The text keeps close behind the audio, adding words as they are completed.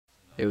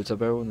Hey, what's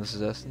up everyone, this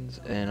is Essence,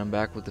 and I'm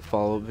back with the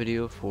follow-up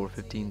video for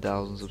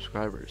 15,000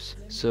 subscribers.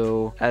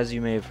 So, as you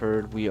may have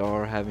heard, we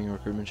are having a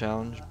recruitment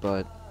challenge,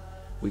 but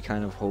we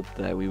kind of hoped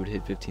that we would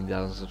hit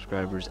 15,000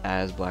 subscribers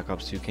as Black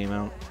Ops 2 came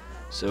out.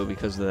 So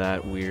because of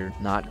that, we're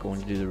not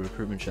going to do the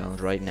recruitment challenge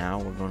right now.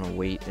 We're going to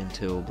wait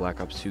until Black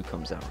Ops 2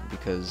 comes out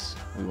because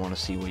we want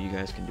to see what you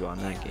guys can do on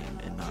that game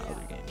and not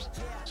other games.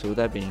 So with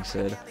that being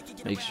said,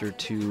 make sure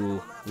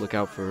to look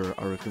out for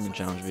our recruitment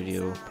challenge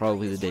video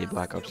probably the day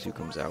Black Ops 2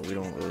 comes out. We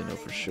don't really know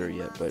for sure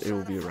yet, but it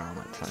will be around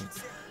that time.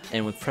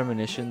 And with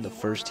Premonition, the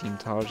first Team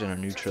Taj in our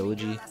new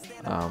trilogy,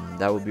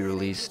 that will be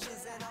released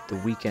the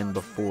weekend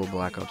before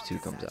Black Ops 2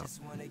 comes out.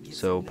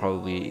 So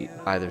probably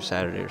either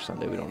Saturday or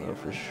Sunday, we don't know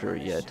for sure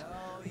yet.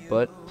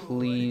 But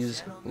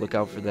please look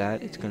out for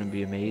that. It's going to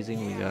be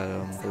amazing. We got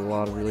a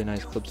lot of really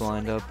nice clips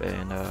lined up,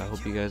 and I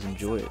hope you guys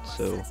enjoy it.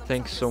 So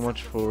thanks so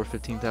much for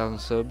 15,000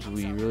 subs.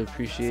 We really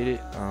appreciate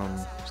it.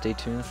 Stay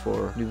tuned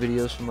for new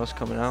videos from us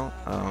coming out.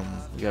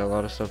 We got a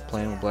lot of stuff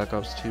planned with Black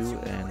Ops 2,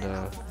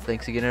 and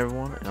thanks again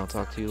everyone, and I'll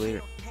talk to you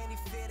later.